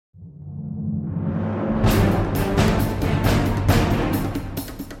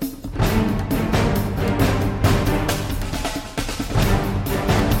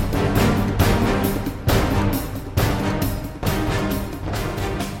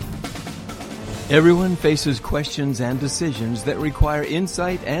Everyone faces questions and decisions that require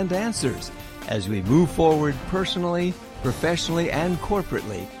insight and answers as we move forward personally, professionally, and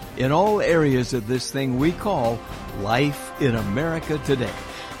corporately in all areas of this thing we call life in America today.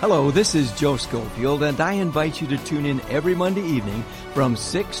 Hello, this is Joe Schofield, and I invite you to tune in every Monday evening from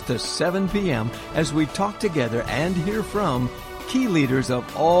 6 to 7 p.m. as we talk together and hear from key leaders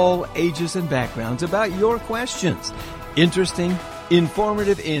of all ages and backgrounds about your questions. Interesting,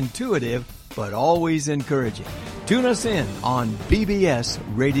 informative, intuitive, but always encouraging. Tune us in on BBS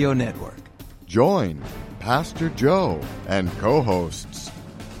Radio Network. Join Pastor Joe and co-hosts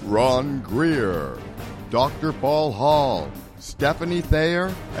Ron Greer, Dr. Paul Hall, Stephanie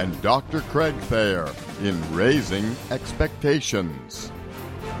Thayer, and Dr. Craig Thayer in Raising Expectations.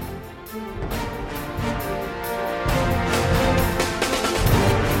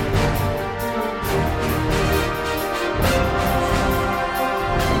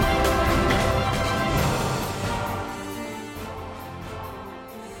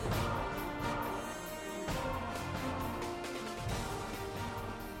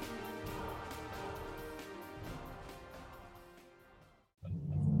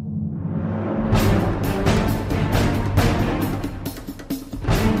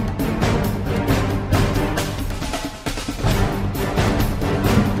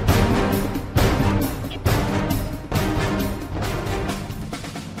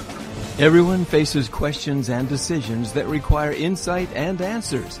 Everyone faces questions and decisions that require insight and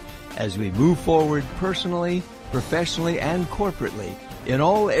answers as we move forward personally, professionally, and corporately in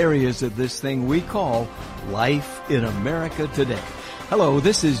all areas of this thing we call life in America today. Hello,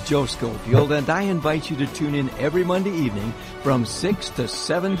 this is Joe Schofield, and I invite you to tune in every Monday evening from 6 to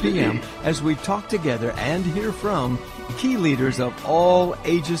 7 p.m. as we talk together and hear from key leaders of all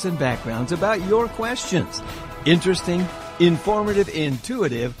ages and backgrounds about your questions. Interesting, informative,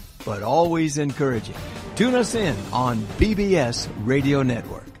 intuitive, but always encouraging. Tune us in on BBS Radio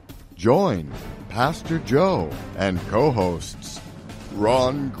Network. Join Pastor Joe and co-hosts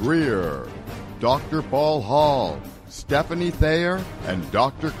Ron Greer, Dr. Paul Hall, Stephanie Thayer, and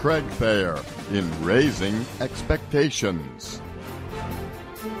Dr. Craig Thayer in Raising Expectations.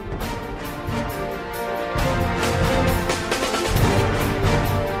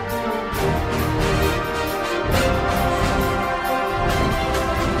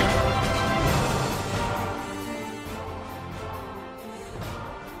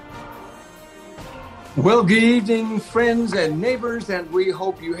 Well, good evening, friends and neighbors, and we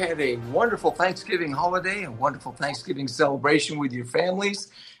hope you had a wonderful Thanksgiving holiday, a wonderful Thanksgiving celebration with your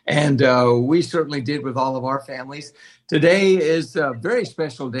families, and we certainly did with all of our families. Today is a very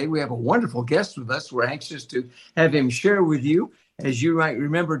special day. We have a wonderful guest with us. We're anxious to have him share with you. As you might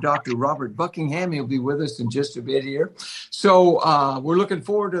remember, Dr. Robert Buckingham, he'll be with us in just a bit here. So we're looking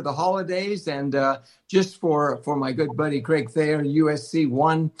forward to the holidays, and just for my good buddy Craig Thayer, USC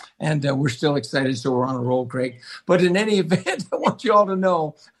won, and we're still excited, so we're on a roll, Craig. But in any event, I want you all to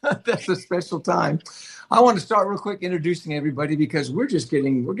know that's a special time. I want to start real quick introducing everybody because we're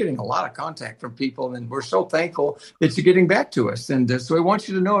getting a lot of contact from people, and we're so thankful that you're getting back to us. And so I want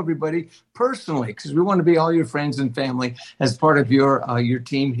you to know everybody personally, because we want to be all your friends and family as part of your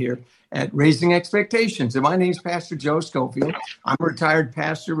team here at Raising Expectations. And my name is Pastor Joe Schofield. I'm a retired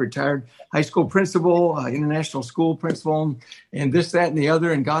pastor, retired high school principal, international school principal, and this, that, and the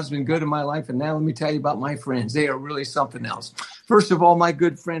other. And God's been good in my life. And now let me tell you about my friends. They are really something else. First of all, my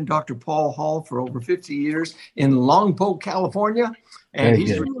good friend, Dr. Paul Hall, for over 50 years in Longpoint, California. And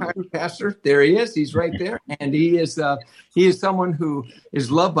he's a retired pastor. There he is. He's right there. And he is someone who is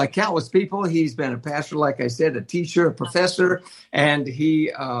loved by countless people. He's been a pastor, like I said, a teacher, a professor, and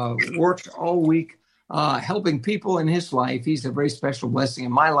he works all week helping people in his life. He's a very special blessing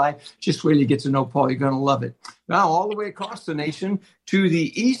in my life. Just wait till you get to know Paul. You're going to love it. Now, all the way across the nation to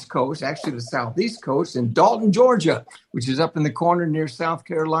the East Coast, actually the Southeast Coast, in Dalton, Georgia, which is up in the corner near South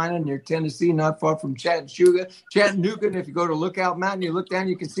Carolina, near Tennessee, not far from Chattanooga. And if you go to Lookout Mountain, you look down,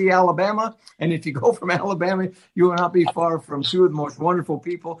 you can see Alabama. And if you go from Alabama, you will not be far from two of the most wonderful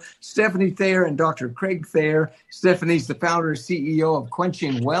people, Stephanie Thayer and Dr. Craig Thayer. Stephanie's the founder and CEO of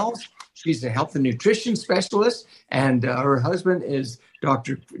Quenching Wells. She's a health and nutrition specialist, and her husband is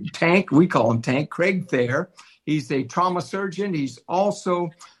Dr. Tank. We call him Tank, Craig Thayer. He's a trauma surgeon. He's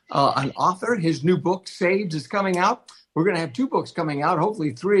also an author. His new book, Saved, is coming out. We're going to have two books coming out,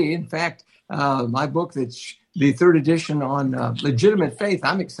 hopefully three. In fact, my book that's the third edition on legitimate faith.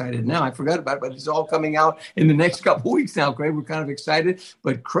 I'm excited now. I forgot about it, but it's all coming out in the next couple of weeks now, Craig. We're kind of excited.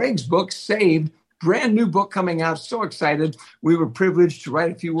 But Craig's book, Saved, brand new book coming out. So excited. We were privileged to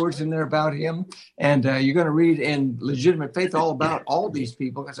write a few words in there about him. And you're going to read in Legitimate Faith all about all these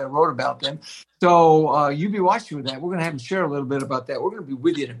people because I wrote about them. So you be watching with that. We're going to have him share a little bit about that. We're going to be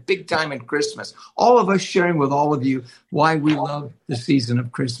with you at a big time in Christmas. All of us sharing with all of you why we love the season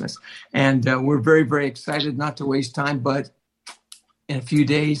of Christmas. And we're very, very excited not to waste time. But in a few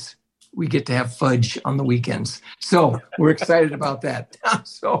days, we get to have fudge on the weekends. So we're excited about that.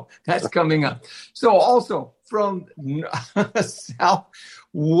 So that's coming up. So also from southeast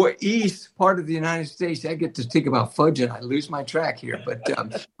part of the United States, I get to think about fudge and I lose my track here. But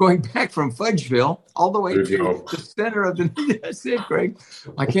going back from Fudgeville all the way to the center of the, that's it, Craig.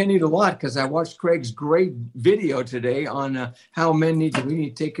 I can't eat a lot because I watched Craig's great video today on how we need to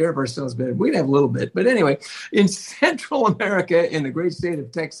take care of ourselves better. We can have a little bit. But anyway, in Central America, in the great state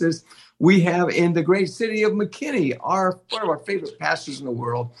of Texas, we have in the great city of McKinney, one of our favorite pastors in the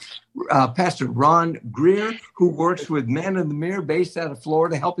world, Pastor Ron Greer, who works with Man in the Mirror based out of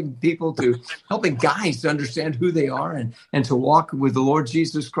Florida, helping guys to understand who they are and to walk with the Lord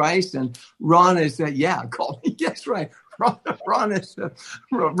Jesus Christ. And Ron is, call me. Yes, right. Ron's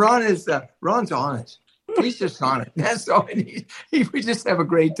on it. He's just on it. That's all we just have a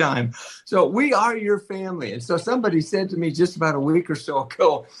great time. So we are your family. And so somebody said to me just about a week or so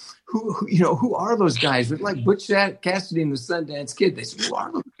ago, who are those guys? They're like Butch Cassidy and the Sundance Kid. They said, who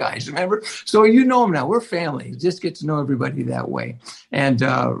are those guys? Remember? So you know them now. We're family. You just get to know everybody that way. And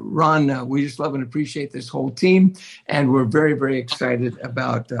Ron, we just love and appreciate this whole team. And we're very, very excited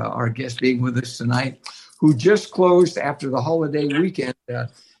about our guest being with us tonight, who just closed after the holiday weekend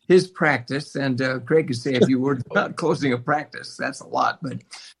his practice. And Craig could say a few words about closing a practice. That's a lot. But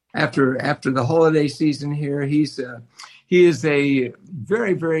after the holiday season here, he is a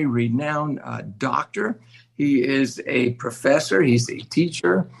very, very renowned doctor. He is a professor. He's a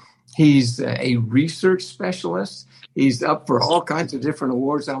teacher. He's a research specialist. He's up for all kinds of different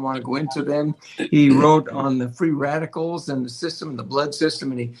awards. I don't want to go into them. He wrote on the free radicals and the system, the blood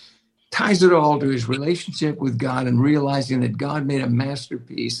system, and he ties it all to his relationship with God and realizing that God made a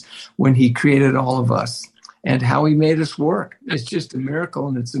masterpiece when he created all of us and how he made us work. It's just a miracle,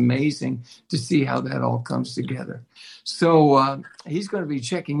 and it's amazing to see how that all comes together. So he's going to be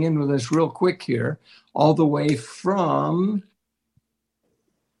checking in with us real quick here, all the way from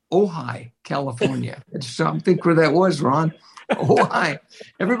Ojai, California. I think where that was, Ron. Ojai.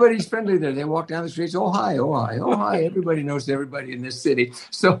 Everybody's friendly there. They walk down the streets, Ojai. Everybody knows everybody in this city.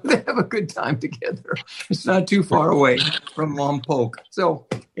 So they have a good time together. It's not too far away from Lompoc. So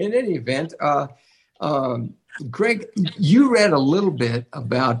in any event, Greg, you read a little bit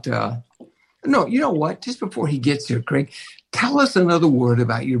about, no, you know what? Just before he gets here, Craig, tell us another word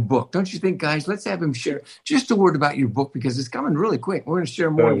about your book. Don't you think, guys? Let's have him share just a word about your book because it's coming really quick. We're going to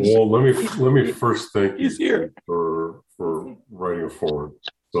share more. Well, let me first thank you for writing it forward.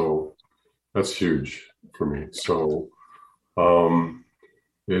 So that's huge for me. So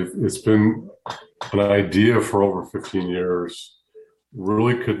it's been an idea for over 15 years.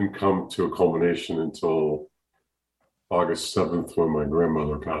 Really couldn't come to a culmination until August 7th when my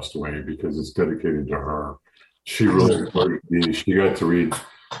grandmother passed away because it's dedicated to her. She really encouraged me. She got to read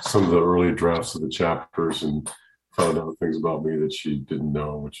some of the early drafts of the chapters and found out things about me that she didn't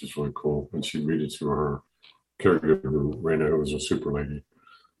know, which is really cool. And she'd read it to her caregiver, Raina, who was a super lady.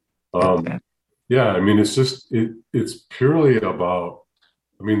 Yeah, I mean, it's just, it's purely about,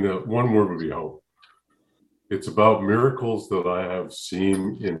 I mean, the one word would be hope. It's about miracles that I have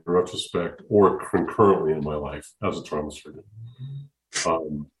seen in retrospect or concurrently in my life as a trauma surgeon.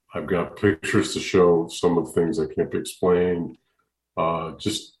 I've got pictures to show some of the things that can't be explained. So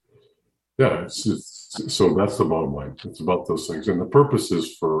that's the bottom line. It's about those things. And the purpose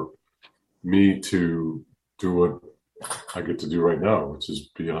is for me to do what I get to do right now, which is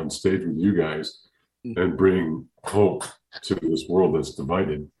be on stage with you guys and bring hope to this world that's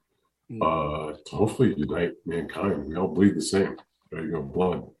divided. To hopefully unite mankind. We all bleed the same.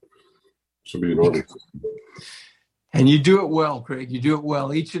 Blood should be an order. And you do it well, Craig. You do it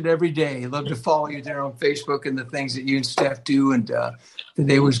well each and every day. I love to follow you there on Facebook and the things that you and Steph do. And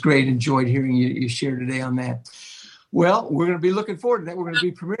today was great. Enjoyed hearing you share today on that. Well, we're going to be looking forward to that. We're going to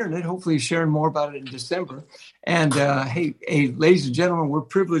be premiering it, hopefully sharing more about it in December. And hey, ladies and gentlemen, we're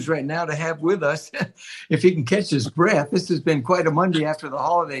privileged right now to have with us, if he can catch his breath. This has been quite a Monday after the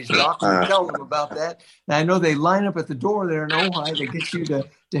holidays, Doc. We'll tell them about that. And I know they line up at the door there in Ojai to get you to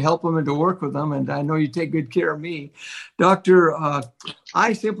help them and to work with them. And I know you take good care of me. Doctor,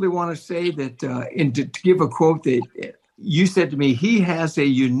 I simply want to say that, to give a quote that you said to me, he has a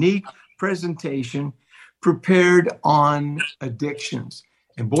unique presentation prepared on addictions.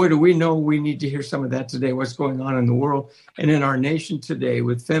 And boy, do we know we need to hear some of that today, what's going on in the world and in our nation today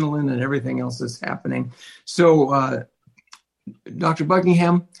with Finland and everything else that's happening. So, Dr.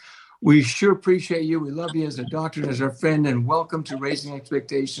 Buckingham, we sure appreciate you. We love you as a doctor and as our friend, and welcome to Raising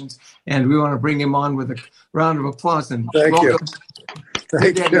Expectations. And we want to bring him on with a round of applause. And Thank welcome. you.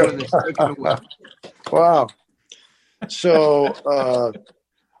 Thank you. Take it away. Wow. So,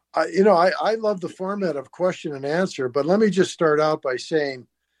 I love the format of question and answer, but let me just start out by saying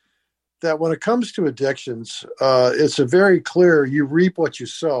that when it comes to addictions, it's a very clear, you reap what you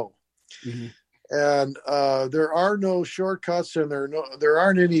sow. Mm-hmm. And there are no shortcuts, and there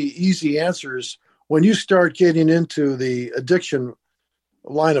aren't any easy answers when you start getting into the addiction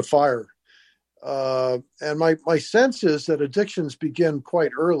line of fire. And my sense is that addictions begin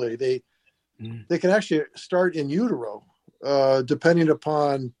quite early. They can actually start in utero, depending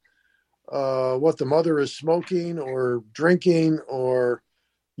upon what the mother is smoking or drinking or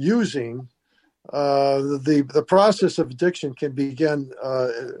using. The process of addiction can begin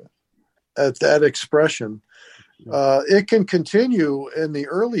at that expression. It can continue in the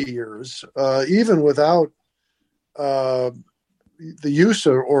early years, even without the use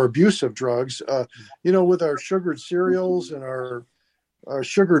or abuse of drugs. With our sugared cereals and our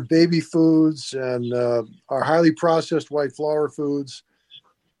sugared baby foods and our highly processed white flour foods,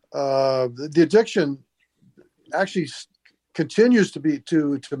 the addiction actually continues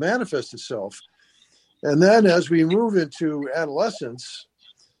to manifest itself. And then as we move into adolescence,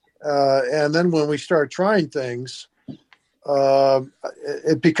 and then when we start trying things,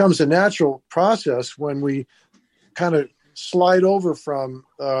 it becomes a natural process when we kind of slide over from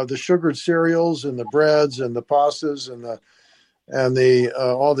the sugared cereals and the breads and the pastas and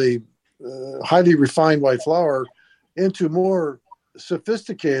all the highly refined white flour into more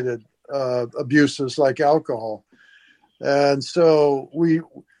sophisticated abuses like alcohol. And so we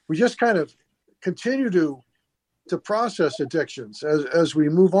just kind of continue to process addictions as we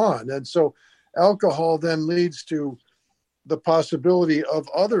move on. And so alcohol then leads to the possibility of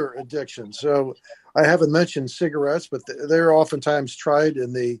other addictions. So I haven't mentioned cigarettes, but they're oftentimes tried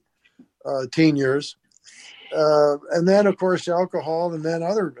in the teen years. And then, of course, alcohol, and then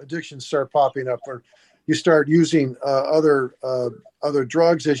other addictions start popping up where you start using other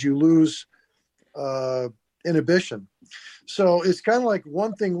drugs as you lose inhibition. So it's kind of like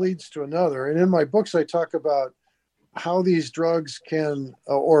one thing leads to another. And in my books, I talk about how these drugs can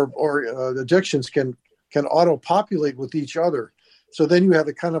or addictions can auto-populate with each other. So then you have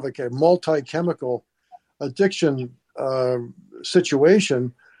a kind of like a multi-chemical addiction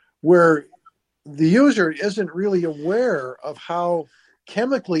situation where the user isn't really aware of how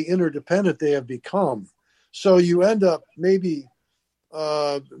chemically interdependent they have become. So you end up maybe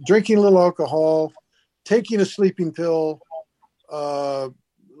drinking a little alcohol, taking a sleeping pill,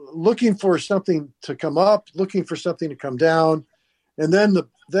 looking for something to come up, looking for something to come down. And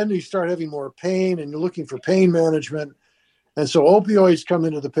then you start having more pain, and you're looking for pain management. And so opioids come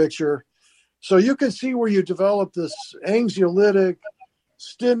into the picture. So you can see where you develop this anxiolytic,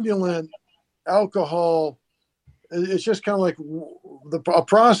 stimulant, alcohol. It's just kind of like a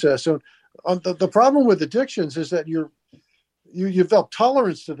process. So the problem with addictions is that you develop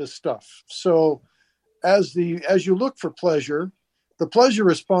tolerance to this stuff. So as you look for pleasure, the pleasure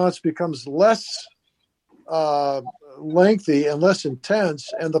response becomes less lengthy and less intense,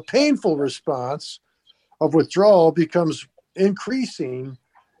 and the painful response of withdrawal becomes increasing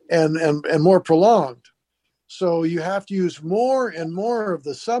and more prolonged. So you have to use more and more of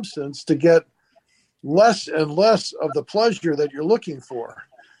the substance to get less and less of the pleasure that you're looking for.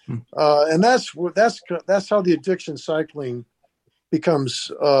 And that's how the addiction cycling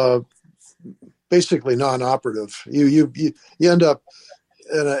becomes basically non-operative. You end up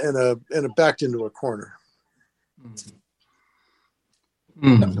in a backed into a corner.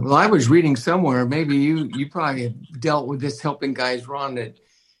 Well, I was reading somewhere, maybe you probably have dealt with this, helping guys, Ron, that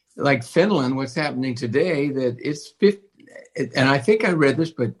like Finland, what's happening today, that it's 50, and I think I read this,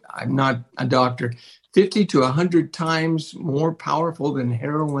 but I'm not a doctor, 50 to 100 times more powerful than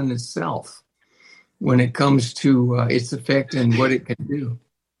heroin itself when it comes to its effect and what it can do.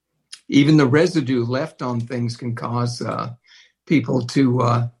 Even the residue left on things can cause people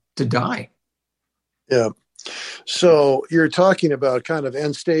to die. Yeah. So you're talking about kind of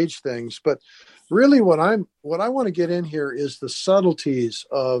end stage things, but really what I want to get in here is the subtleties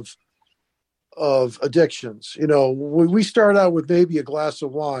of addictions. We start out with maybe a glass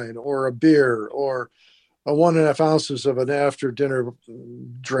of wine or a beer or a 1.5 ounces of an after dinner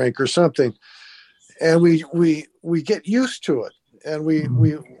drink or something. And we get used to it. And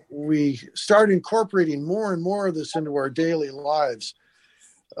we start incorporating more and more of this into our daily lives.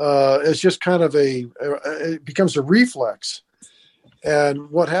 It's just kind of it becomes a reflex. And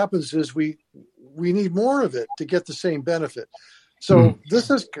what happens is we need more of it to get the same benefit. So this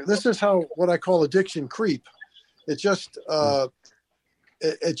is how what I call addiction creep. It just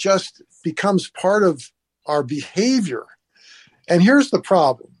it just becomes part of our behavior. And here's the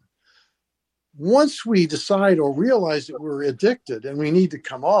problem. Once we decide or realize that we're addicted and we need to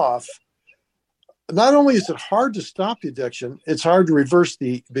come off, not only is it hard to stop the addiction, it's hard to reverse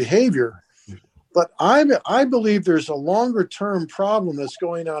the behavior. But I believe there's a longer term problem that's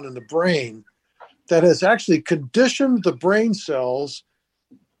going on in the brain that has actually conditioned the brain cells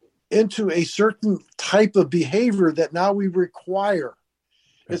into a certain type of behavior that now we require.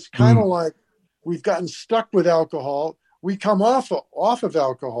 It's kind of like we've gotten stuck with alcohol. We come off of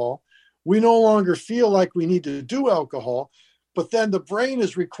alcohol. We no longer feel like we need to do alcohol, but then the brain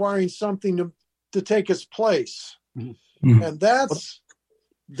is requiring something to take its place. And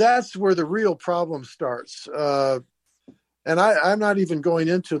that's where the real problem starts. And I'm not even going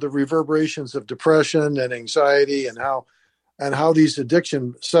into the reverberations of depression and anxiety and how these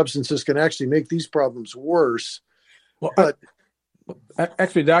addiction substances can actually make these problems worse. Well, but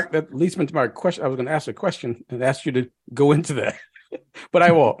actually, Doc, that leads me to my question. I was going to ask a question and ask you to go into that, but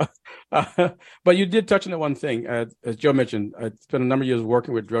I won't. But you did touch on that one thing. As Joe mentioned, I spent a number of years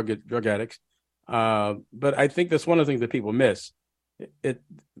working with drug addicts. But I think that's one of the things that people miss.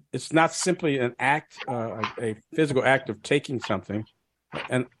 It's not simply an act, a physical act of taking something,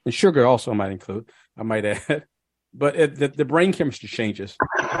 and sugar also I might add, but the brain chemistry changes.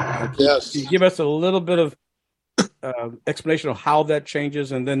 Yes. Can you give us a little bit of explanation of how that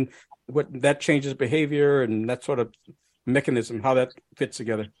changes, and then what that changes behavior and that sort of mechanism, how that fits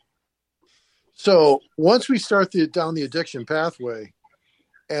together? So once we start down the addiction pathway,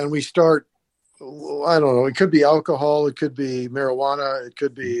 and we start, I don't know, it could be alcohol, it could be marijuana, it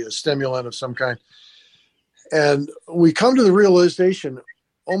could be a stimulant of some kind. And we come to the realization,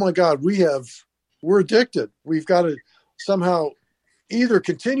 oh my God, we're addicted. We've got to somehow either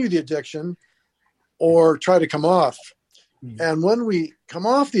continue the addiction or try to come off. And when we come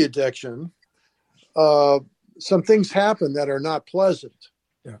off the addiction, some things happen that are not pleasant.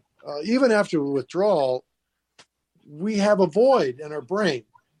 Yeah. Even after withdrawal, we have a void in our brain.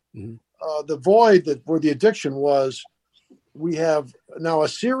 The void where the addiction was, we have now a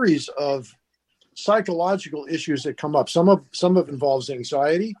series of psychological issues that come up. Some of it involves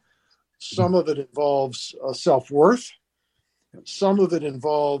anxiety. Some of it involves self-worth. Some of it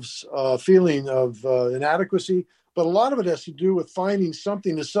involves feeling of inadequacy. But a lot of it has to do with finding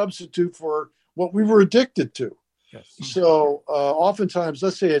something to substitute for what we were addicted to. Yes. So oftentimes,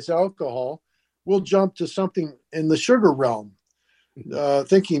 let's say it's alcohol, we'll jump to something in the sugar realm.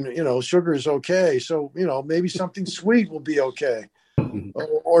 Thinking, sugar is okay. So, maybe something sweet will be okay.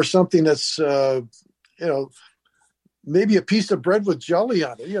 Or something that's, maybe a piece of bread with jelly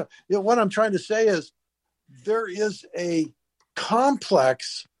on it. What I'm trying to say is there is a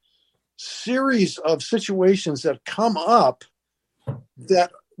complex series of situations that come up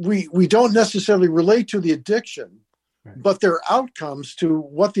that we don't necessarily relate to the addiction, but they're outcomes to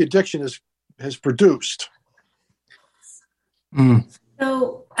what the addiction has produced.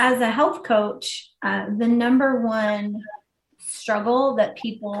 So as a health coach, the number one struggle that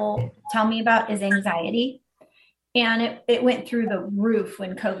people tell me about is anxiety. And it went through the roof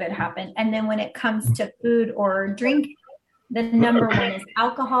when COVID happened. And then when it comes to food or drink, the number one is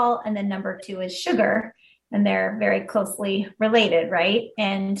alcohol and the number two is sugar. And they're very closely related, right?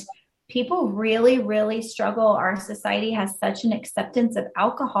 And people really, really struggle. Our society has such an acceptance of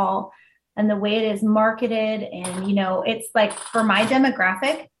alcohol and the way it is marketed. And, it's like for my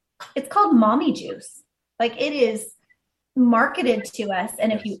demographic, it's called mommy juice. Like it is marketed to us.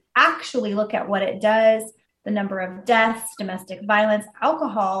 And if you actually look at what it does, the number of deaths, domestic violence,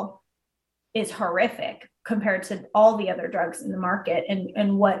 alcohol is horrific compared to all the other drugs in the market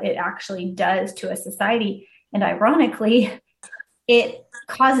and what it actually does to a society. And ironically, it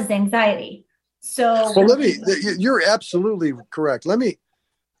causes anxiety. So you're absolutely correct.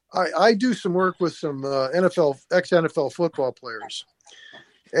 I do some work with some ex-NFL football players,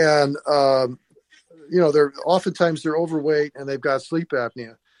 and they're overweight and they've got sleep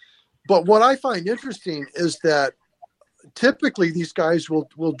apnea. But what I find interesting is that typically these guys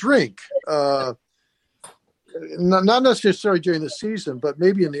will drink, not necessarily during the season, but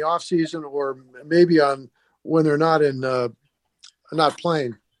maybe in the off season or maybe when they're not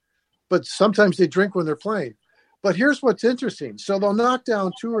playing. But sometimes they drink when they're playing. But here's what's interesting. So they'll knock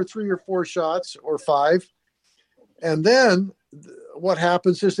down 2 or 3 or 4 shots or 5. And then what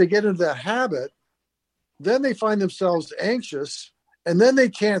happens is they get into that habit. Then they find themselves anxious and then they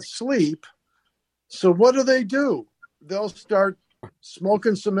can't sleep. So what do? They'll start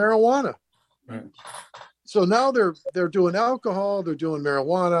smoking some marijuana. Right. So now they're doing alcohol, they're doing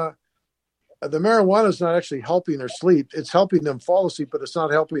marijuana. The marijuana is not actually helping their sleep. It's helping them fall asleep, but it's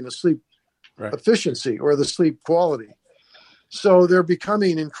not helping the sleep efficiency or the sleep quality. So they're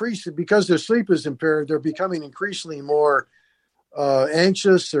becoming because their sleep is impaired, they're becoming increasingly more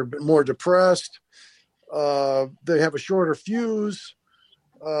anxious, they're more depressed, they have a shorter fuse.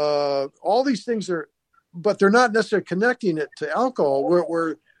 All these things but they're not necessarily connecting it to alcohol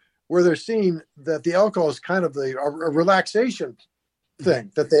where they're seeing that the alcohol is kind of a relaxation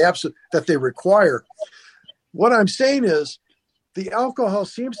thing that they require. What I'm saying is the alcohol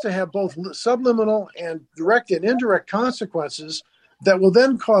seems to have both subliminal and direct and indirect consequences that will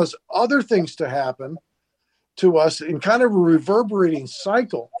then cause other things to happen to us in kind of a reverberating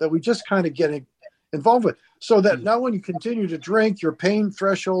cycle that we just kind of get involved with. So that now when you continue to drink, your pain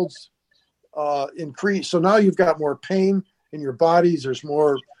thresholds increase. So now you've got more pain in your bodies.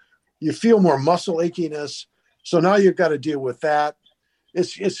 You feel more muscle achiness. So now you've got to deal with that.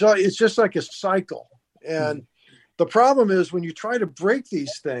 It's just like a cycle. And the problem is when you try to break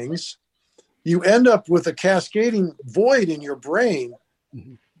these things, you end up with a cascading void in your brain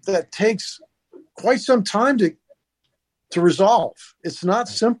that takes quite some time to resolve. It's not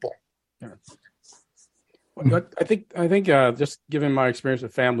simple. Yeah. I think just given my experience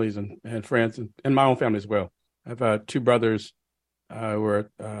with families and friends and my own family as well, I've two brothers who are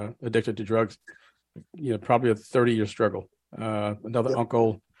addicted to drugs. Probably a 30-year struggle. Another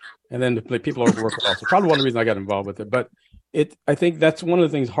uncle, and then the people I work with also. Probably one of the reasons I got involved with it. But I think that's one of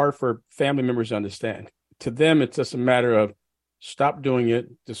the things hard for family members to understand. To them, it's just a matter of stop doing it,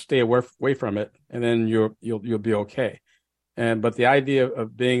 just stay away from it, and then you'll be okay. But the idea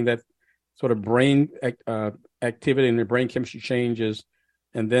of being that sort of brain activity and the brain chemistry changes,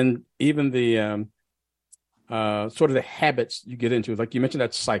 and then even the sort of the habits you get into, like you mentioned,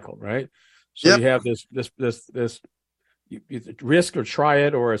 that cycle, right? So you have this you risk or try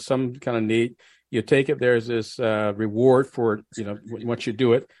it or some kind of need. You take it. There's this reward for once you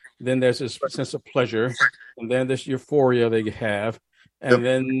do it. Then there's this sense of pleasure, and then this euphoria they have, and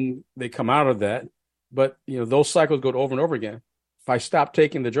then they come out of that. But those cycles go over and over again. If I stop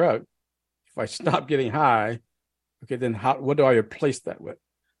taking the drug, if I stop getting high, okay, then what do I replace that with?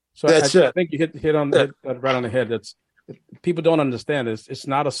 So I think you hit on right on the head. That's people don't understand this. It's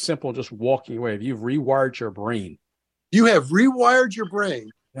not a simple just walking away. If you've rewired your brain, you have rewired your brain,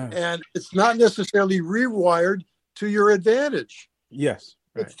 and it's not necessarily rewired to your advantage. Yes,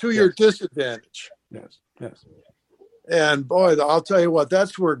 it's to your disadvantage. Yes. And boy, I'll tell you what,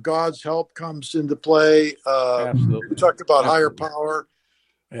 that's where God's help comes into play. Absolutely. We talked about higher power.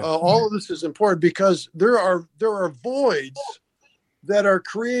 Yeah. All of this is important because there are voids that are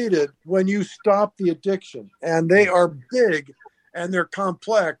created when you stop the addiction, and they are big and they're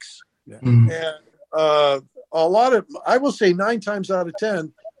complex. Yeah. And a lot of, I will say 9 times out of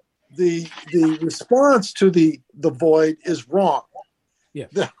 10, the response to the void is wrong. Yeah,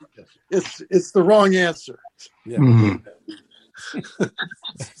 it's the wrong answer. Yeah.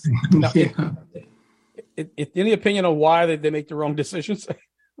 Now, any opinion on why they make the wrong decisions?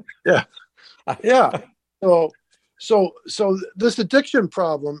 Yeah. So this addiction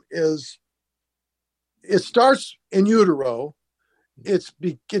problem it starts in utero. It's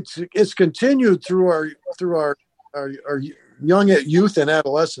continued through our young youth and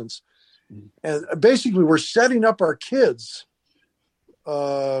adolescence, and basically we're setting up our kids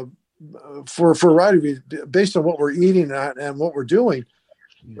for a variety based on what we're eating and what we're doing.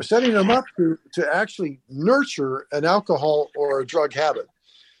 We're setting them up to actually nurture an alcohol or a drug habit.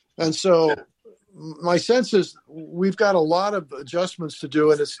 And so my sense is we've got a lot of adjustments to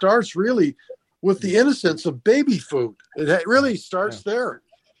do, and it starts really with the innocence of baby food. It really starts there.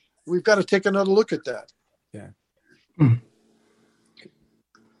 We've got to take another look at that. Yeah. I'm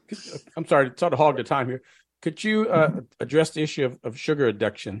sorry to sort of hog the time here. Could you address the issue of sugar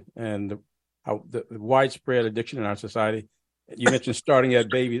addiction and how the widespread addiction in our society? You mentioned starting at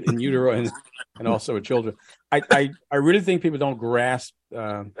baby in utero and also with children. I really think people don't grasp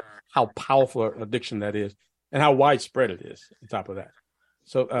how powerful an addiction that is and how widespread it is on top of that.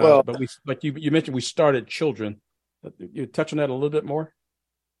 So, but you mentioned we started children. You touch on that a little bit more?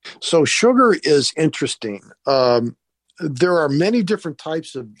 So sugar is interesting. There are many different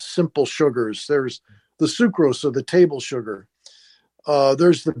types of simple sugars. There's the sucrose, or the table sugar.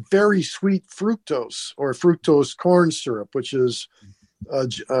 There's the very sweet fructose or fructose corn syrup, which is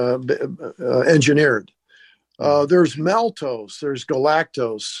engineered. There's maltose. There's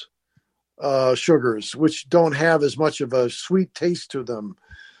galactose. sugars, which don't have as much of a sweet taste to them.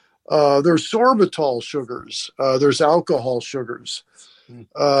 There's sorbitol sugars. There's alcohol sugars.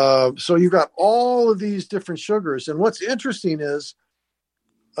 So you've got all of these different sugars. And what's interesting is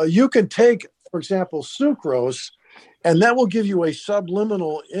you can take, for example, sucrose, and that will give you a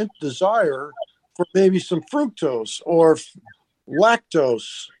subliminal desire for maybe some fructose or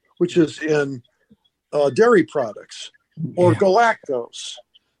lactose, which is in dairy products, or galactose.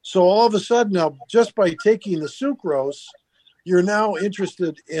 So all of a sudden now, just by taking the sucrose, you're now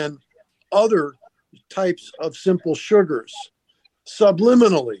interested in other types of simple sugars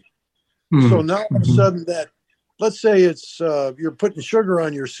subliminally. So now all of a sudden that, let's say it's you're putting sugar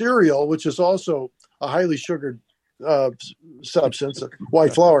on your cereal, which is also a highly sugared substance,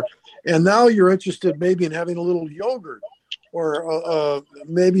 white flour, and now you're interested maybe in having a little yogurt or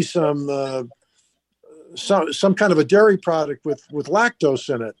maybe some kind of a dairy product with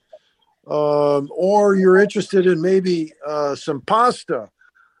lactose in it, or you're interested in maybe some pasta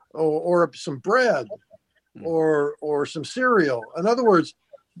or some bread or some cereal. In other words,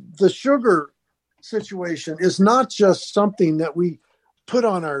 the sugar situation is not just something that we put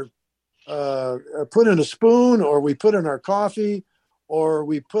on our put in a spoon, or we put in our coffee, or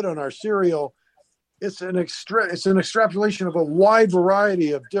we put on our cereal. It's an extrapolation of a wide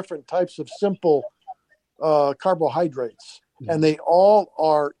variety of different types of simple carbohydrates, and they all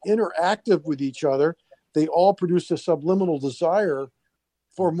are interactive with each other. They all produce a subliminal desire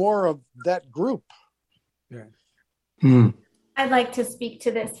for more of that group. I'd like to speak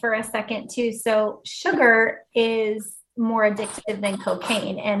to this for a second too. So sugar is more addictive than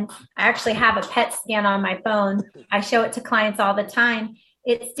cocaine. And I actually have a PET scan on my phone. I show it to clients all the time.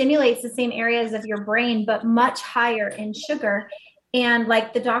 It stimulates the same areas of your brain, but much higher in sugar. And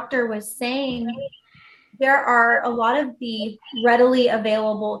like the doctor was saying, there are a lot of the readily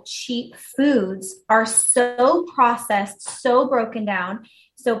available cheap foods are so processed, so broken down.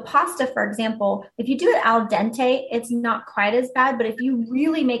 So pasta, for example, if you do it al dente, it's not quite as bad. But if you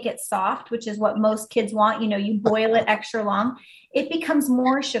really make it soft, which is what most kids want, you boil it extra long, it becomes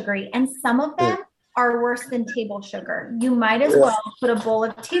more sugary. And some of them are worse than table sugar. You might as well put a bowl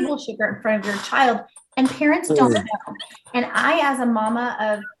of table sugar in front of your child. And parents don't know. And I, as a mama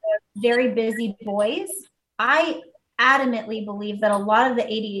of very busy boys, I adamantly believe that a lot of the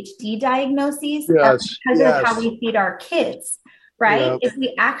ADHD diagnoses are because of how we feed our kids. Right? If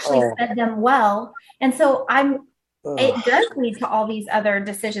we actually fed them well. And so it does lead to all these other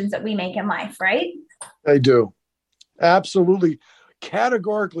decisions that we make in life, right? They do. Absolutely.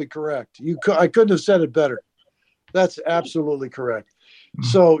 Categorically correct. I couldn't have said it better. That's absolutely correct.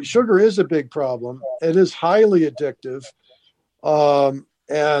 So sugar is a big problem. It is highly addictive.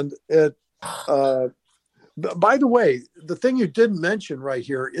 And it, by the way, the thing you didn't mention right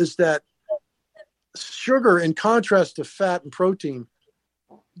here is that sugar, in contrast to fat and protein,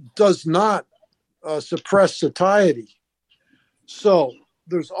 does not suppress satiety. So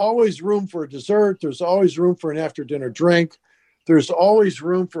there's always room for a dessert. There's always room for an after-dinner drink. There's always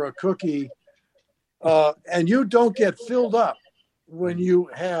room for a cookie. And you don't get filled up when you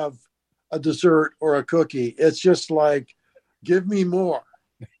have a dessert or a cookie. It's just like, give me more.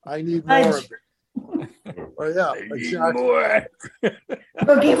 I need more of it. Exactly.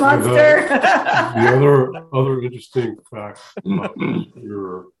 Cookie Monster. The other interesting fact about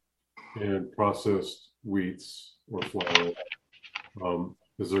sugar and processed wheats or flour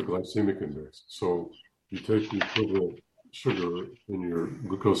is their glycemic index. So you take the equivalent sugar, and your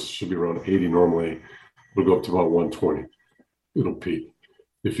glucose should be around 80 normally. It'll go up to about 120. It'll peak.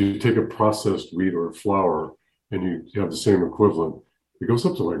 If you take a processed wheat or flour and you have the same equivalent, it goes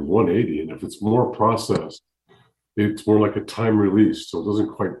up to like 180. And if it's more processed, it's more like a time release. So it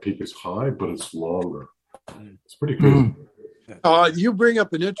doesn't quite peak as high, but it's longer. It's pretty crazy. You bring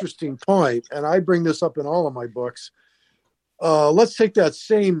up an interesting point, and I bring this up in all of my books. Let's take that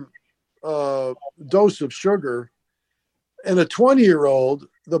same dose of sugar. In a 20-year-old,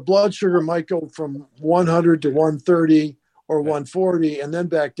 the blood sugar might go from 100 to 130 or 140 and then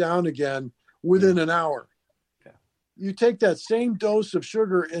back down again within an hour. You take that same dose of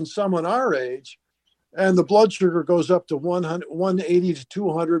sugar in someone our age, and the blood sugar goes up to 180 to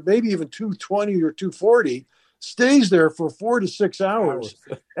 200, maybe even 220 or 240, stays there for 4 to 6 hours,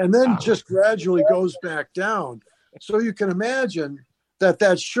 and then just gradually goes back down. So you can imagine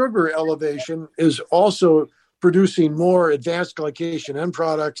that sugar elevation is also producing more advanced glycation end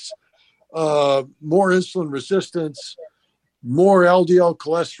products, more insulin resistance, more LDL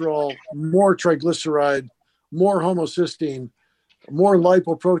cholesterol, more triglyceride, more homocysteine, more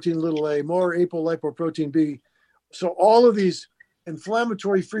lipoprotein little a, more apolipoprotein B. So all of these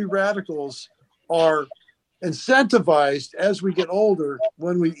inflammatory free radicals are incentivized as we get older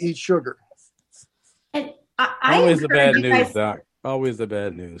when we eat sugar. And I always the bad encourage you news, guys- Doc. Always the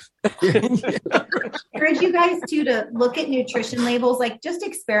bad news. encourage you guys to look at nutrition labels. Like, just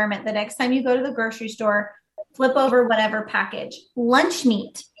experiment the next time you go to the grocery store, flip over whatever package. Lunch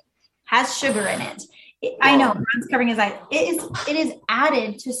meat has sugar in it. I know Ron's covering his eyes. It is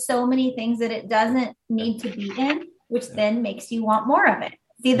added to so many things that it doesn't need to be in, which then makes you want more of it.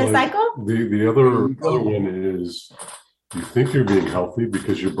 See the cycle? The other one is, you think you're being healthy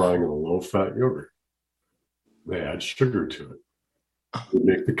because you're buying a low-fat yogurt. They add sugar to it. They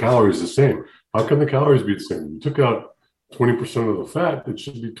make the calories the same. How can the calories be the same? You took out 20% of the fat. It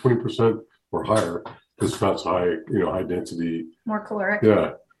should be 20% or higher because fat's high, high density. More caloric.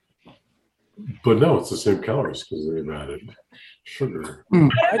 Yeah. But no, it's the same calories because they've added sugar.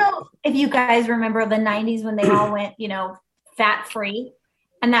 I don't know if you guys remember the 90s when they all went, fat-free.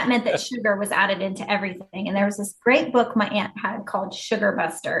 And that meant that sugar was added into everything. And there was this great book my aunt had called Sugar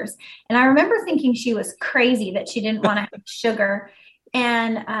Busters. And I remember thinking she was crazy that she didn't want to have sugar.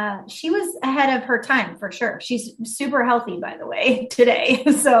 And she was ahead of her time for sure. She's super healthy, by the way, today.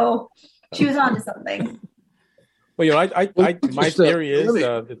 So she was on to something. Well, my theory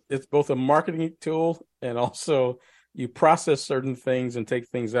is it's both a marketing tool and also you process certain things and take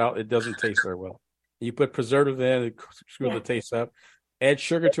things out. It doesn't taste very well. You put preservative in, it screws the taste up. Add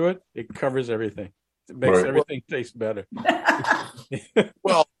sugar to it, it covers everything. It makes everything taste better.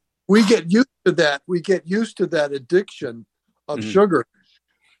 Well, we get used to that. We get used to that addiction of sugar.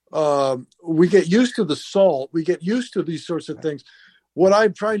 We get used to the salt. We get used to these sorts of things. What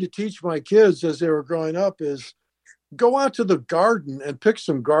I'm trying to teach my kids as they were growing up is go out to the garden and pick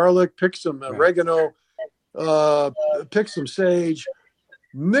some garlic, pick some oregano, pick some sage,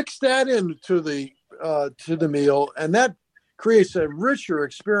 mix that into the meal, and that creates a richer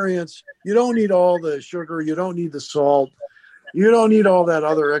experience. You don't need all the sugar. You don't need the salt. You don't need all that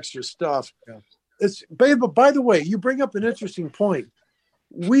other extra stuff. Yeah. By the way, you bring up an interesting point.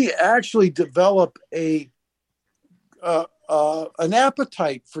 We actually develop an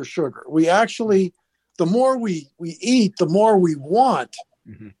appetite for sugar. We actually, the more we eat, the more we want,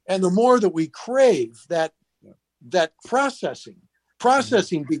 and the more that we crave. That processing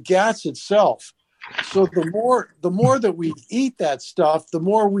begats itself. So the more that we eat that stuff, the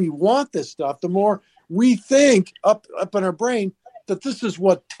more we want this stuff, the more we think up in our brain that this is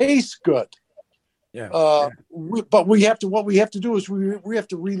what tastes good. Yeah. But what we have to do is we have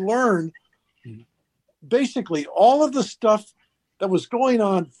to relearn basically all of the stuff that was going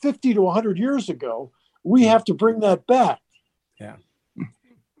on 50 to 100 years ago. We have to bring that back. Yeah.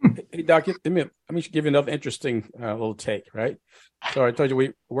 Hey, Doc, let me give you another interesting little take, right? So I told you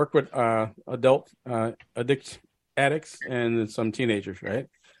we work with adult addicts and some teenagers, right?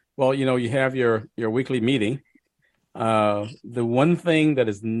 Well, you have your weekly meeting. The one thing that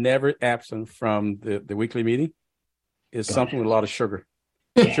is never absent from the weekly meeting is something with a lot of sugar.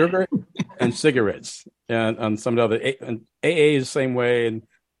 Sugar and cigarettes. And some of the other, and AA is the same way, and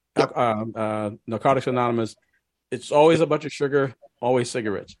Narcotics Anonymous, it's always a bunch of sugar, always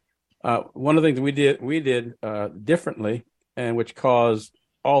cigarettes. One of the things we did differently, and which caused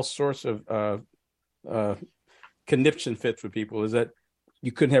all sorts of conniption fits with people, is that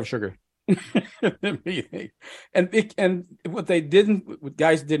you couldn't have sugar. and what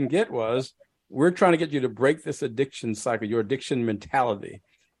guys didn't get was, we're trying to get you to break this addiction cycle, your addiction mentality.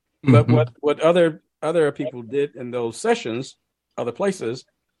 But what other people did in those sessions, other places,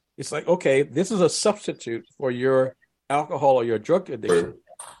 it's like, okay, this is a substitute for your alcohol or your drug addiction.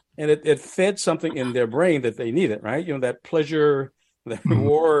 And it fed something in their brain that they needed, right? That pleasure, that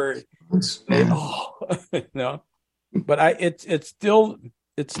reward. But it's still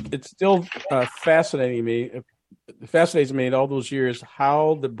fascinating me. It fascinates me in all those years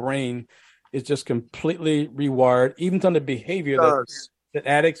how the brain is just completely rewired, even to the behavior that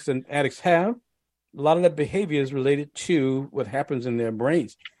addicts have. A lot of that behavior is related to what happens in their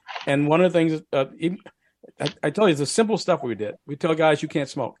brains. And one of the things, I tell you, it's the simple stuff we did. We tell guys you can't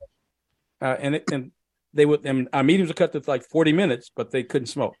smoke, and our meetings were cut to like 40 minutes, but they couldn't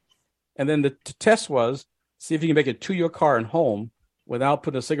smoke. And then the test was, see if you can make it to your car and home without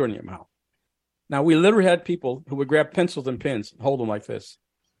putting a cigarette in your mouth. Now, we literally had people who would grab pencils and pens and hold them like this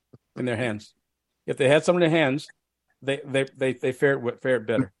in their hands. If they had some in their hands, they fared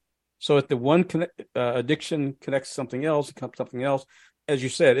better. So if the one addiction connects to something else, as you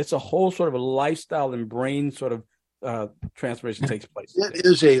said, it's a whole sort of a lifestyle and brain sort of transformation takes place. It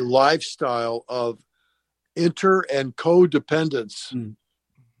is a lifestyle of inter and codependence.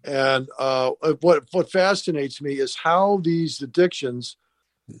 And what fascinates me is how these addictions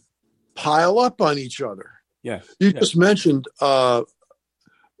pile up on each other. Yes. You just mentioned, I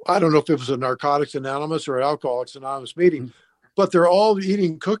don't know if it was a Narcotics Anonymous or an Alcoholics Anonymous meeting, but they're all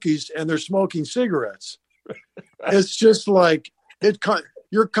eating cookies and they're smoking cigarettes. It's just like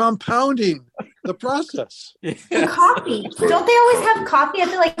you're compounding the process. And coffee. Don't they always have coffee? I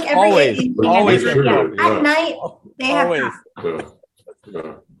feel like always at night they have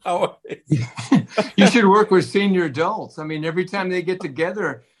coffee. You should work with senior adults. I mean, every time they get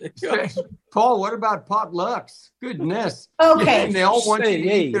together, Paul, what about potlucks? Goodness. Okay. And they all want you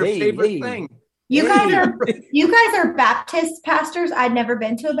to eat their favorite thing. You guys are Baptist pastors. I'd never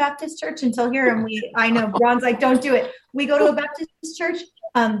been to a Baptist church until here, and I know Ron's like, don't do it. We go to a Baptist church.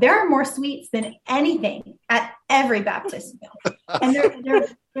 There are more sweets than anything at every Baptist meal, and they're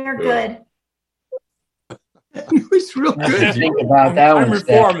good. It's real good. Think about that one. I'm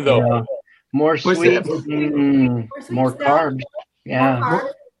reformed though. More sweet, more carbs. Yeah, More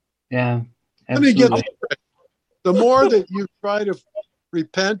carbs. yeah. Let me get this. The more that you try to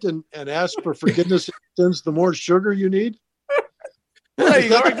repent and ask for forgiveness of sins, the more sugar you need. Is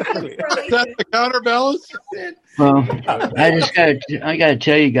that the counterbalance? Well, I gotta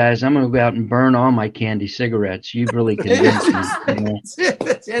tell you guys, I'm gonna go out and burn all my candy cigarettes. You've really convinced me. That's it.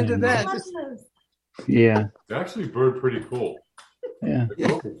 That's the end of that. Yeah. They actually burn pretty cool. Yeah.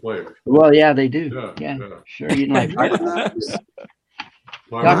 Flavor. Well, yeah, they do. Yeah. Sure. You like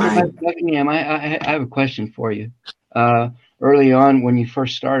Dr. Buckingham, I have a question for you. Early on, when you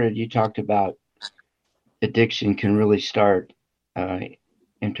first started, you talked about addiction can really start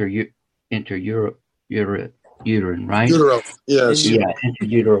intrauterine, right? Utero, yes. Yeah,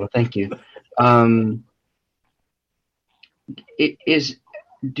 intrauterine. Thank you.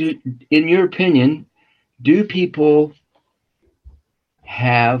 In your opinion, do people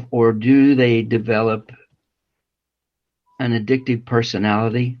have or do they develop an addictive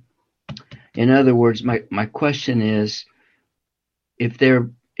personality? In other words, my question is, if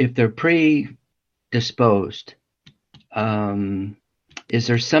they're predisposed, is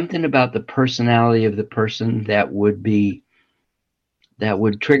there something about the personality of the person that would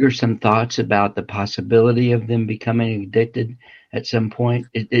trigger some thoughts about the possibility of them becoming addicted at some point?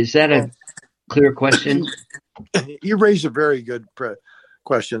 Is that a clear question? You raised a very good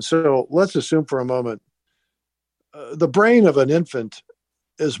question. So let's assume for a moment the brain of an infant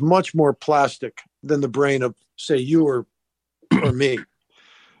is much more plastic than the brain of, say, you or me.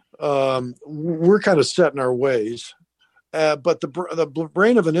 We're kind of set in our ways, but the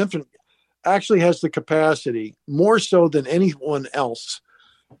brain of an infant actually has the capacity, more so than anyone else,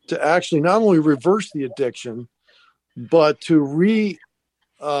 to actually not only reverse the addiction, but to redevelop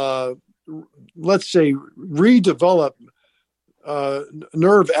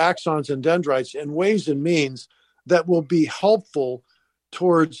nerve axons and dendrites in ways and means that will be helpful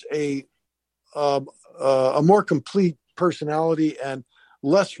towards a more complete personality and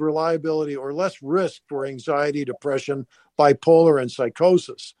less reliability or less risk for anxiety, depression, bipolar, and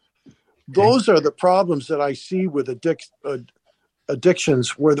psychosis. Those are the problems that I see with addictions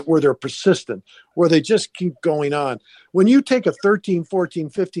where they're persistent, where they just keep going on. When you take a 13, 14,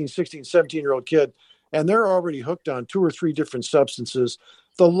 15, 16, 17-year-old kid and they're already hooked on 2 or 3 different substances,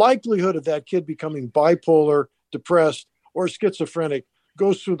 the likelihood of that kid becoming bipolar, depressed, or schizophrenic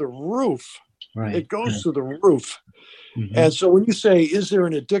goes through the roof. Right. It goes through the roof. Mm-hmm. And so when you say, is there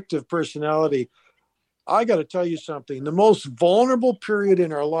an addictive personality? I got to tell you something. The most vulnerable period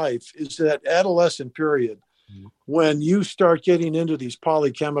in our life is that adolescent period, when you start getting into these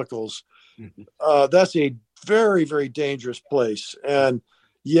polychemicals. That's a very, very dangerous place. And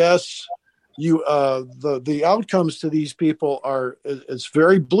yes, the outcomes to these people it's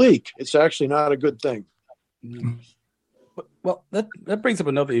very bleak. It's actually not a good thing. Well, that brings up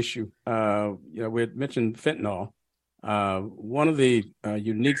another issue. We had mentioned fentanyl. One of the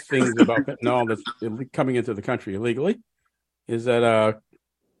unique things about fentanyl that's coming into the country illegally is that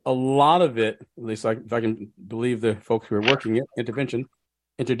a lot of it, at least if I can believe the folks who are working it,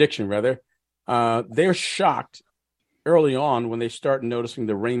 interdiction rather, they're shocked early on when they start noticing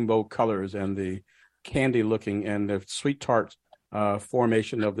the rainbow colors and the candy looking and the sweet tart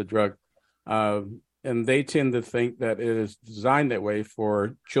formation of the drug. And they tend to think that it is designed that way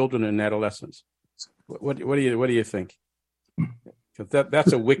for children and adolescents. What do you think? Because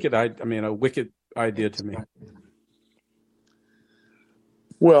that's a wicked idea to me.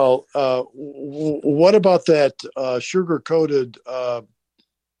 Well, what about that sugar-coated?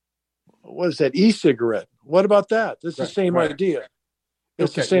 What is that, e-cigarette? What about that? It's the same idea.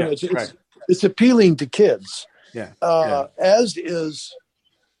 It's the same. It's appealing to kids. Yeah. As is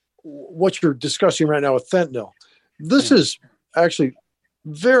what you're discussing right now with fentanyl. This is actually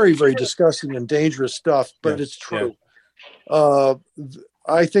very, very disgusting and dangerous stuff, but it's true.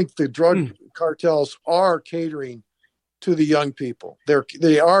 I think the drug cartels are catering to the young people.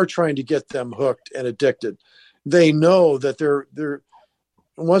 They are trying to get them hooked and addicted. They know that they're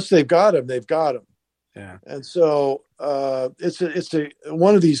once they've got them, they've got them. Yeah. And so it's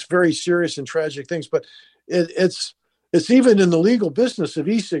one of these very serious and tragic things, but it's even in the legal business of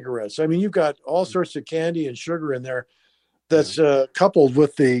e-cigarettes. I mean, you've got all sorts of candy and sugar in there that's coupled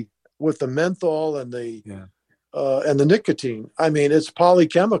with the menthol and the nicotine. I mean, it's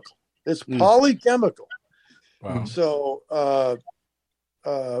polychemical. It's polychemical. Wow. So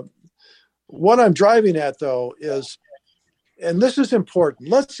what I'm driving at, though, is, and this is important.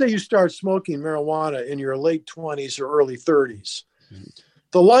 Let's say you start smoking marijuana in your late 20s or early 30s.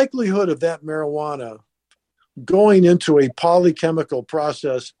 The likelihood of that marijuana going into a polychemical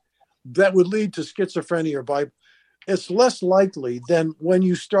process that would lead to schizophrenia or bipolar, it's less likely than when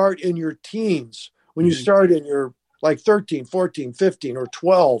you start in your teens, when you start in your like 13, 14, 15, or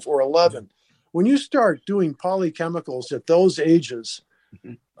 12 or 11. When you start doing polychemicals at those ages,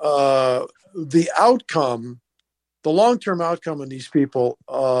 the outcome, the long-term outcome in these people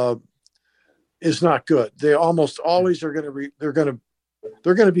is not good. They almost always are going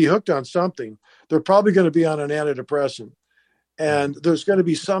to be hooked on something. They're probably going to be on an antidepressant, and there's going to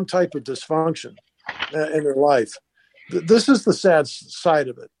be some type of dysfunction in their life. This is the sad side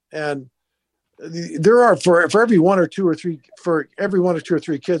of it. And there are for every one or two or three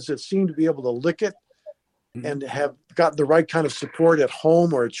kids that seem to be able to lick it and have got the right kind of support at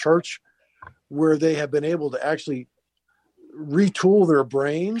home or at church, where they have been able to actually retool their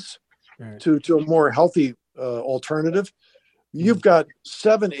brains to a more healthy alternative. You've got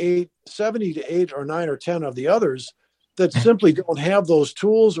 70 to 8 or 9 or 10 of the others that simply don't have those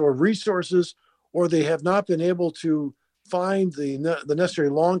tools or resources, or they have not been able to find the necessary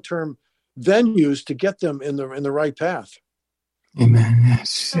long-term venues to get them in the right path. Amen. Yes.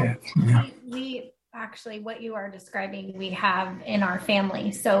 So we actually, what you are describing, we have in our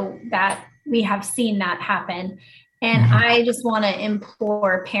family, so that we have seen that happen. And I just want to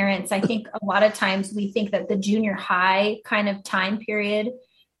implore parents. I think a lot of times we think that the junior high kind of time period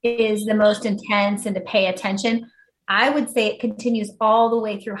is the most intense and to pay attention. I would say it continues all the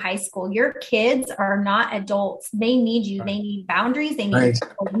way through high school. Your kids are not adults. They need you. They need boundaries. They need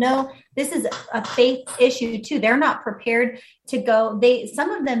to know this is a faith issue too. They're not prepared to go.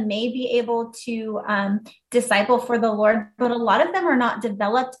 Some of them may be able to disciple for the Lord, but a lot of them are not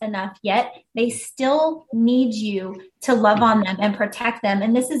developed enough yet. They still need you to love on them and protect them.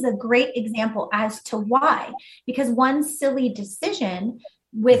 And this is a great example as to why, because one silly decision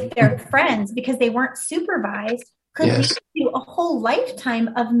with their friends, because they weren't supervised, could lead to a whole lifetime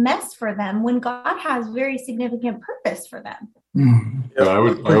of mess for them when God has very significant purpose for them. Yeah, I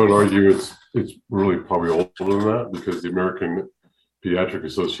would argue it's really probably older than that, because the American Pediatric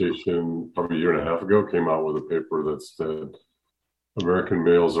Association probably a year and a half ago came out with a paper that said American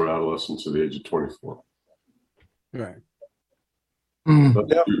males are adolescents at the age of 24. Right.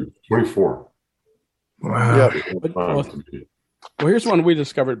 That's huge. 24. Wow. Well, here's one we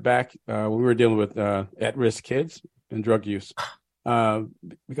discovered back when we were dealing with at-risk kids and drug use,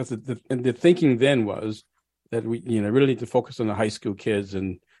 because the thinking then was that we really need to focus on the high school kids,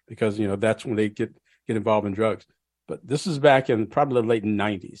 and because that's when they get involved in drugs. But this is back in probably the late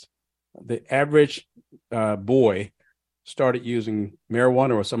 90s. The average boy started using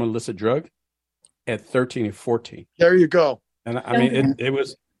marijuana or some illicit drug at 13 and 14. There you go. And I mean,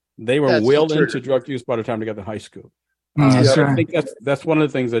 they were well into drug use by the time they got to high school. So I think that's one of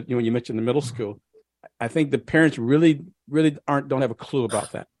the things that when you mentioned the middle school, I think the parents really don't have a clue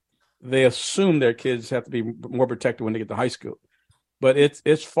about that. They assume their kids have to be more protected when they get to high school, but it's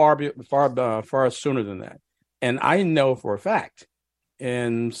far sooner than that. And I know for a fact,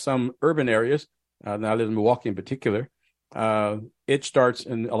 in some urban areas, and I live in Milwaukee in particular, it starts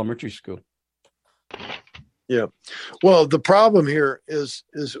in elementary school. Yeah. Well, the problem here is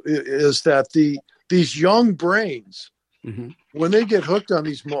that these young brains, when they get hooked on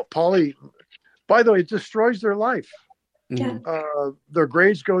these by the way, it destroys their life. Their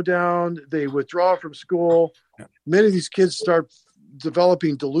grades go down. They withdraw from school. Many of these kids start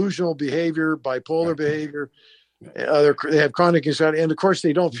developing delusional behavior, bipolar behavior. They have chronic anxiety, and of course,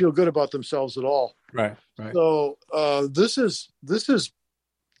 they don't feel good about themselves at all. Right. So this is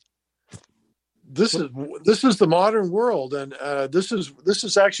the modern world, and this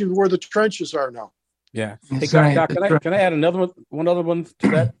is actually where the trenches are now. Yeah. Hey, Doc, can I add one other one to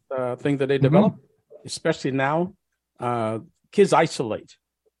that thing that they develop, especially now? Kids isolate.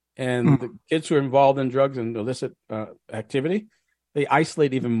 And the kids who are involved in drugs and illicit activity, they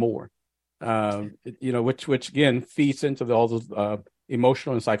isolate even more. Which again feeds into all those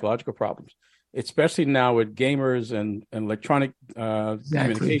emotional and psychological problems, especially now with gamers and electronic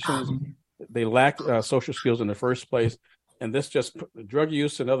communications. They lack social skills in the first place, and this just drug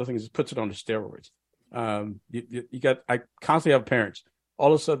use and other things puts it on the steroids. I constantly have parents.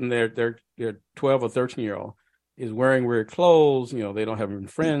 All of a sudden, their 12 or 13-year-old is wearing weird clothes. They don't have any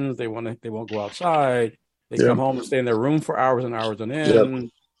friends. They won't go outside. They come home and stay in their room for hours and hours on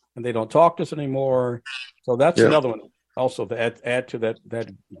end, and they don't talk to us anymore. So that's another one also to add to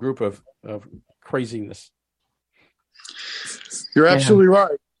that group of craziness. You're absolutely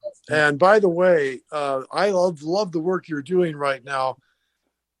right. And by the way, I love the work you're doing right now.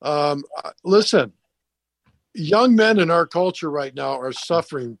 Listen, young men in our culture right now are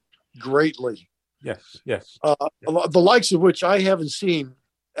suffering greatly. Yes. The likes of which I haven't seen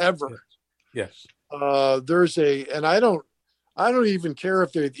ever. Yes. And I don't even care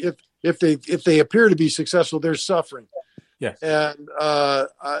if they appear to be successful, they're suffering. Yes. And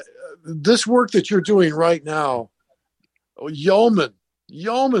this work that you're doing right now, yeoman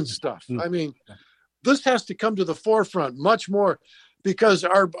stuff. I mean, this has to come to the forefront much more, because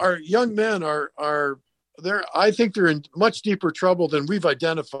our young men are there. I think they're in much deeper trouble than we've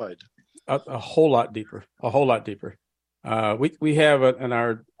identified. A whole lot deeper. We have in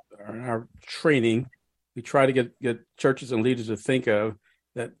our training, we try to get churches and leaders to think of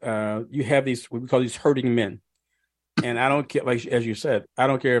that. You have these, what we call these hurting men. And I don't care, like as you said, I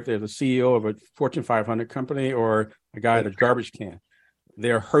don't care if they're the CEO of a Fortune 500 company or a guy at a garbage can.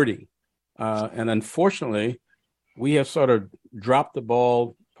 They're hurting. And unfortunately, we have sort of dropped the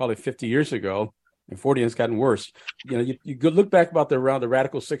ball probably 50 years ago, and 40 has gotten worse. You could look back around the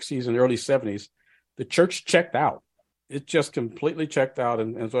radical 60s and early 70s, the church checked out. It just completely checked out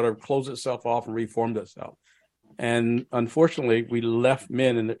and sort of closed itself off and reformed itself. And unfortunately, we left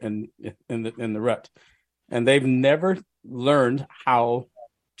men in the rut. And they've never learned how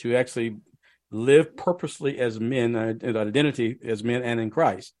to actually live purposely as men, and identity as men and in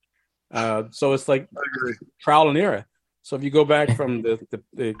Christ. So it's like trial and error. So if you go back from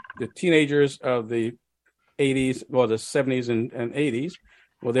the teenagers of the 80s, well, the 70s and 80s,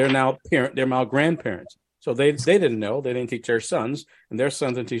 well, they're now grandparents. So they didn't know. They didn't teach their sons, and their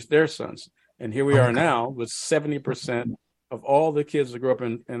sons didn't teach their sons. And here we are now with 70% of all the kids that grew up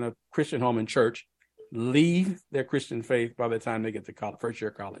in a Christian home and church leave their Christian faith by the time they get to college, first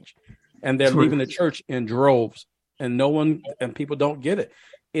year of college. And they're leaving the church in droves, and people don't get it.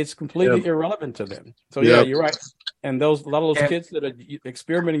 It's completely irrelevant to them. So you're right. And a lot of those kids that are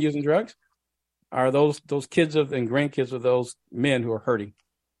experimenting using drugs are those kids and grandkids of those men who are hurting.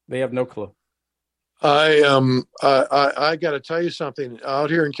 They have no clue. I got to tell you something.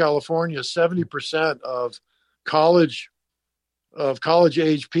 Out here in California, 70% of college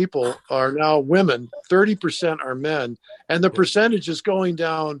age people are now women. 30% are men, and the percentage is going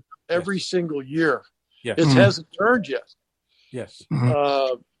down every single year. Yes. It hasn't turned yet. Yes.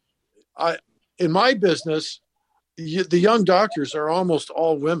 In my business, the young doctors are almost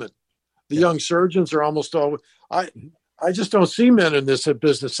all women. The young surgeons are almost all. I just don't see men in this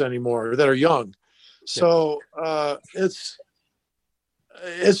business anymore that are young. So it's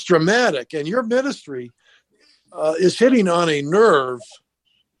dramatic, and your ministry is hitting on a nerve.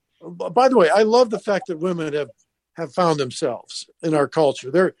 By the way, I love the fact that women have found themselves in our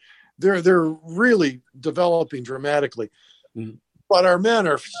culture. They're really developing dramatically, but our men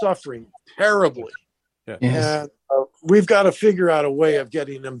are suffering terribly, and we've got to figure out a way of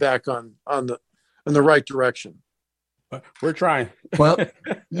getting them back in the right direction. We're trying. Well,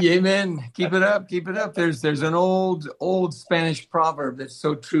 amen. Keep it up. Keep it up. There's an old Spanish proverb that's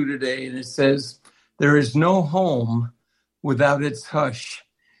so true today, and it says, "There is no home without its hush."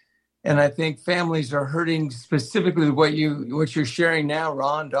 And I think families are hurting specifically with what you're sharing now,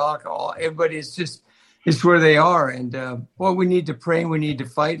 Ron, Doc. Everybody is where they are. And we need to pray and we need to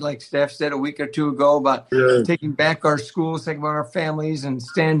fight, like Steph said a week or two ago, about taking back our schools, taking back our families, and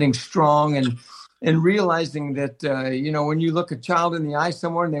standing strong and realizing that, when you look a child in the eye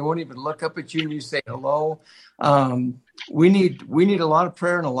somewhere and they won't even look up at you and you say hello, we need a lot of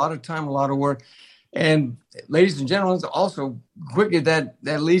prayer and a lot of time, a lot of work. And ladies and gentlemen, also quickly that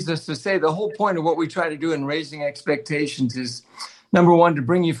leads us to say the whole point of what we try to do in raising expectations is, number one, to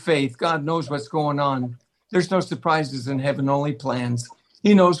bring you faith. God knows what's going on. There's no surprises in heaven, only plans.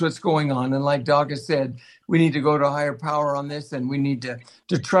 He knows what's going on. And like Doc has said, we need to go to a higher power on this, and we need to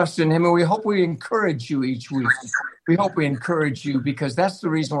trust in him. And we hope we encourage you each week. We hope we encourage you, because that's the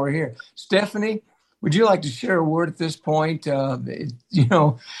reason we're here. Stephanie, would you like to share a word at this point? Right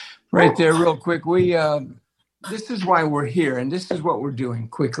there real quick. This is why we're here, and this is what we're doing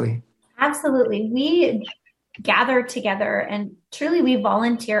quickly. Absolutely. We gather together and truly we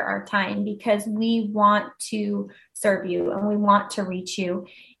volunteer our time because we want to serve you and we want to reach you.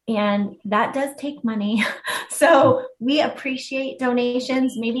 And that does take money. So we appreciate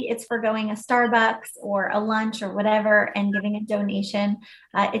donations. Maybe it's for going a Starbucks or a lunch or whatever and giving a donation.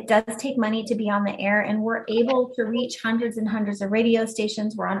 It does take money to be on the air, and we're able to reach hundreds and hundreds of radio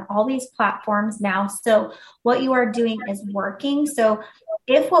stations. We're on all these platforms now. So what you are doing is working. So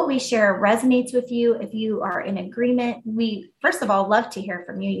if what we share resonates with you, if you are in agreement, we, first of all, love to hear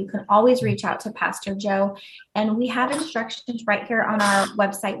from you. You can always reach out to Pastor Joe. And we have instructions right here on our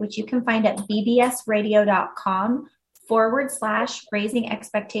website, which you can find at bbsradio.com/raising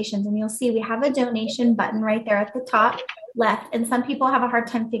expectations. And you'll see we have a donation button right there at the top left. And some people have a hard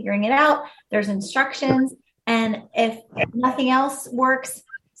time figuring it out. There's instructions. And if nothing else works,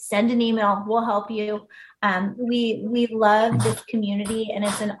 send an email. We'll help you. We love this community, and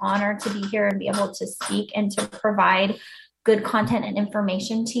it's an honor to be here and be able to speak and to provide good content and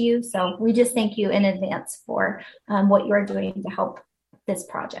information to you. So we just thank you in advance for what you are doing to help this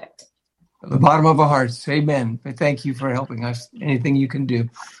project. From the bottom of our hearts, amen. Thank you for helping us. Anything you can do.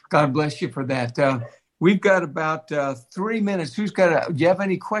 God bless you for that. We've got about 3 minutes. Do you have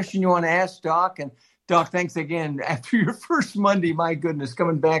any question you want to ask Doc? And Doc, thanks again. After your first Monday, my goodness,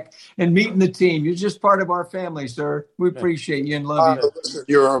 coming back and meeting the team. You're just part of our family, sir. We appreciate you and love you. Listen,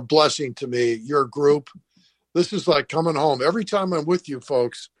 you're a blessing to me, your group. This is like coming home. Every time I'm with you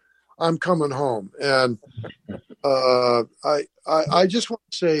folks, I'm coming home. And I just want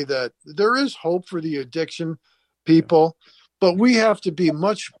to say that there is hope for the addiction people, but we have to be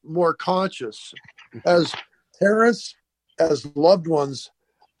much more conscious as parents, as loved ones,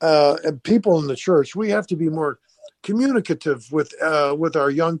 and people in the church. We have to be more communicative with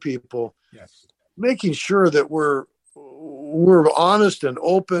our young people. Yes, making sure that we're honest and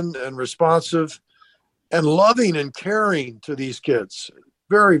open and responsive and loving and caring to these kids.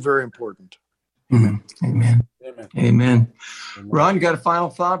 Very, very important. Amen. Amen. Amen. Amen. Ron, you got a final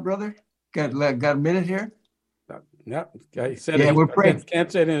thought, brother? Got a minute here? No, we're praying.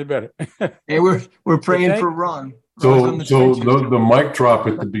 Can't say it any better. Hey, we're praying for Ron. So the mic drop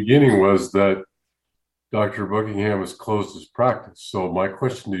at the beginning was that Dr. Buckingham has closed his practice. So my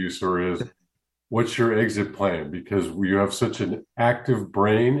question to you, sir, is what's your exit plan? Because you have such an active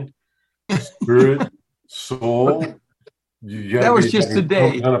brain, spirit, soul. That was just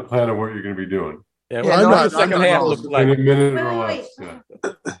today. Some kind of plan of what you're going to be doing. Yeah, well, I'm the second half looks like in a minute or less.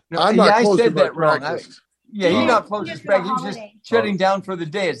 I said that wrong. You're not close to practice. He was just shutting down for the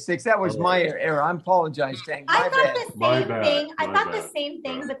day at 6. That was my error. I apologize, Tank. I thought the same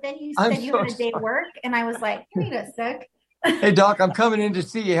thing, but then you said you had a day work, and I was like, wait a sec. Hey, Doc, I'm coming in to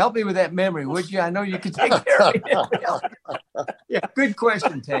see you. Help me with that memory, would you? I know you can take care of it. Yeah, good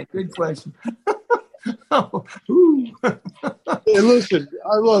question, Tank. Good question. Hey, listen,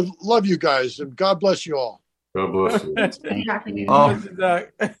 I love you guys, and God bless you all. God bless you. All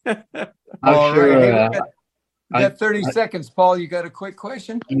right. You got 30 seconds, Paul. You got a quick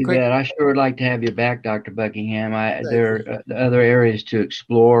question? You bet. I sure would like to have you back, Dr. Buckingham. There are other areas to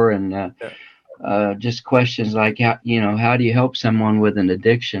explore, and just questions like how do you help someone with an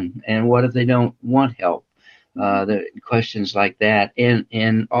addiction, and what if they don't want help? The questions like that,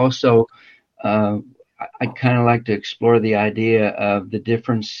 and also I'd kind of like to explore the idea of the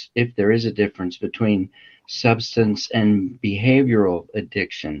difference, if there is a difference, between substance and behavioral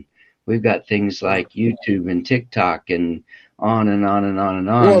addiction. We've got things like YouTube and TikTok and on and on and on and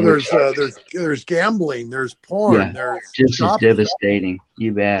on. Well, there's gambling, there's porn, there's just as devastating.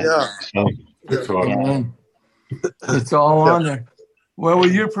 You bet. Yeah. So, it's all on there. Well,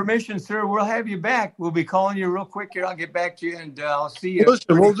 with your permission, sir, we'll have you back. We'll be calling you real quick here. I'll get back to you, and I'll see you.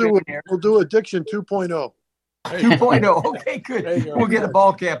 Listen, we'll do Addiction 2.0. 2.0. Okay, good. We'll get a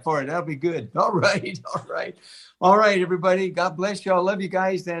ball cap for it. That'll be good. All right, everybody. God bless you. I love you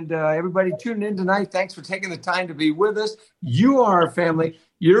guys. And everybody tuning in tonight, thanks for taking the time to be with us. You are our family.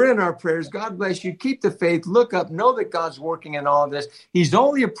 You're in our prayers. God bless you. Keep the faith. Look up. Know that God's working in all of this. He's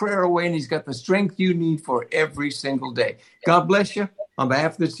only a prayer away, and he's got the strength you need for every single day. God bless you. On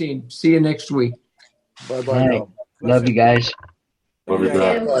behalf of the team, see you next week. Bye-bye. Right. Love you guys. Love you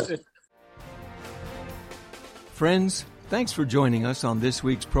guys. Friends, thanks for joining us on this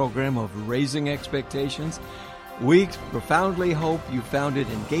week's program of Raising Expectations. We profoundly hope you found it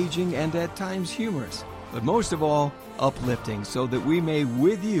engaging and at times humorous, but most of all, uplifting, so that we may,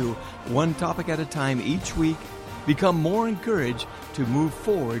 with you, one topic at a time each week, become more encouraged to move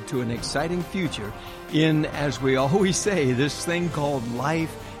forward to an exciting future in, as we always say, this thing called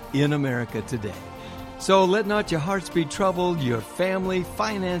life in America today. So let not your hearts be troubled, your family,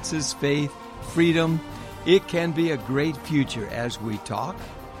 finances, faith, freedom. It can be a great future as we talk,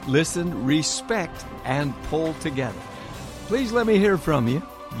 listen, respect, and pull together. Please let me hear from you.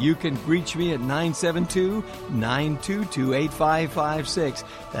 You can reach me at 972-922-8556.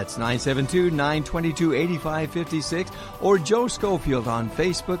 That's 972-922-8556, or Joe Schofield on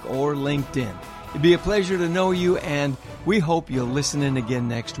Facebook or LinkedIn. It'd be a pleasure to know you, and we hope you'll listen in again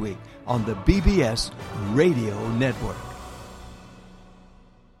next week on the BBS Radio Network.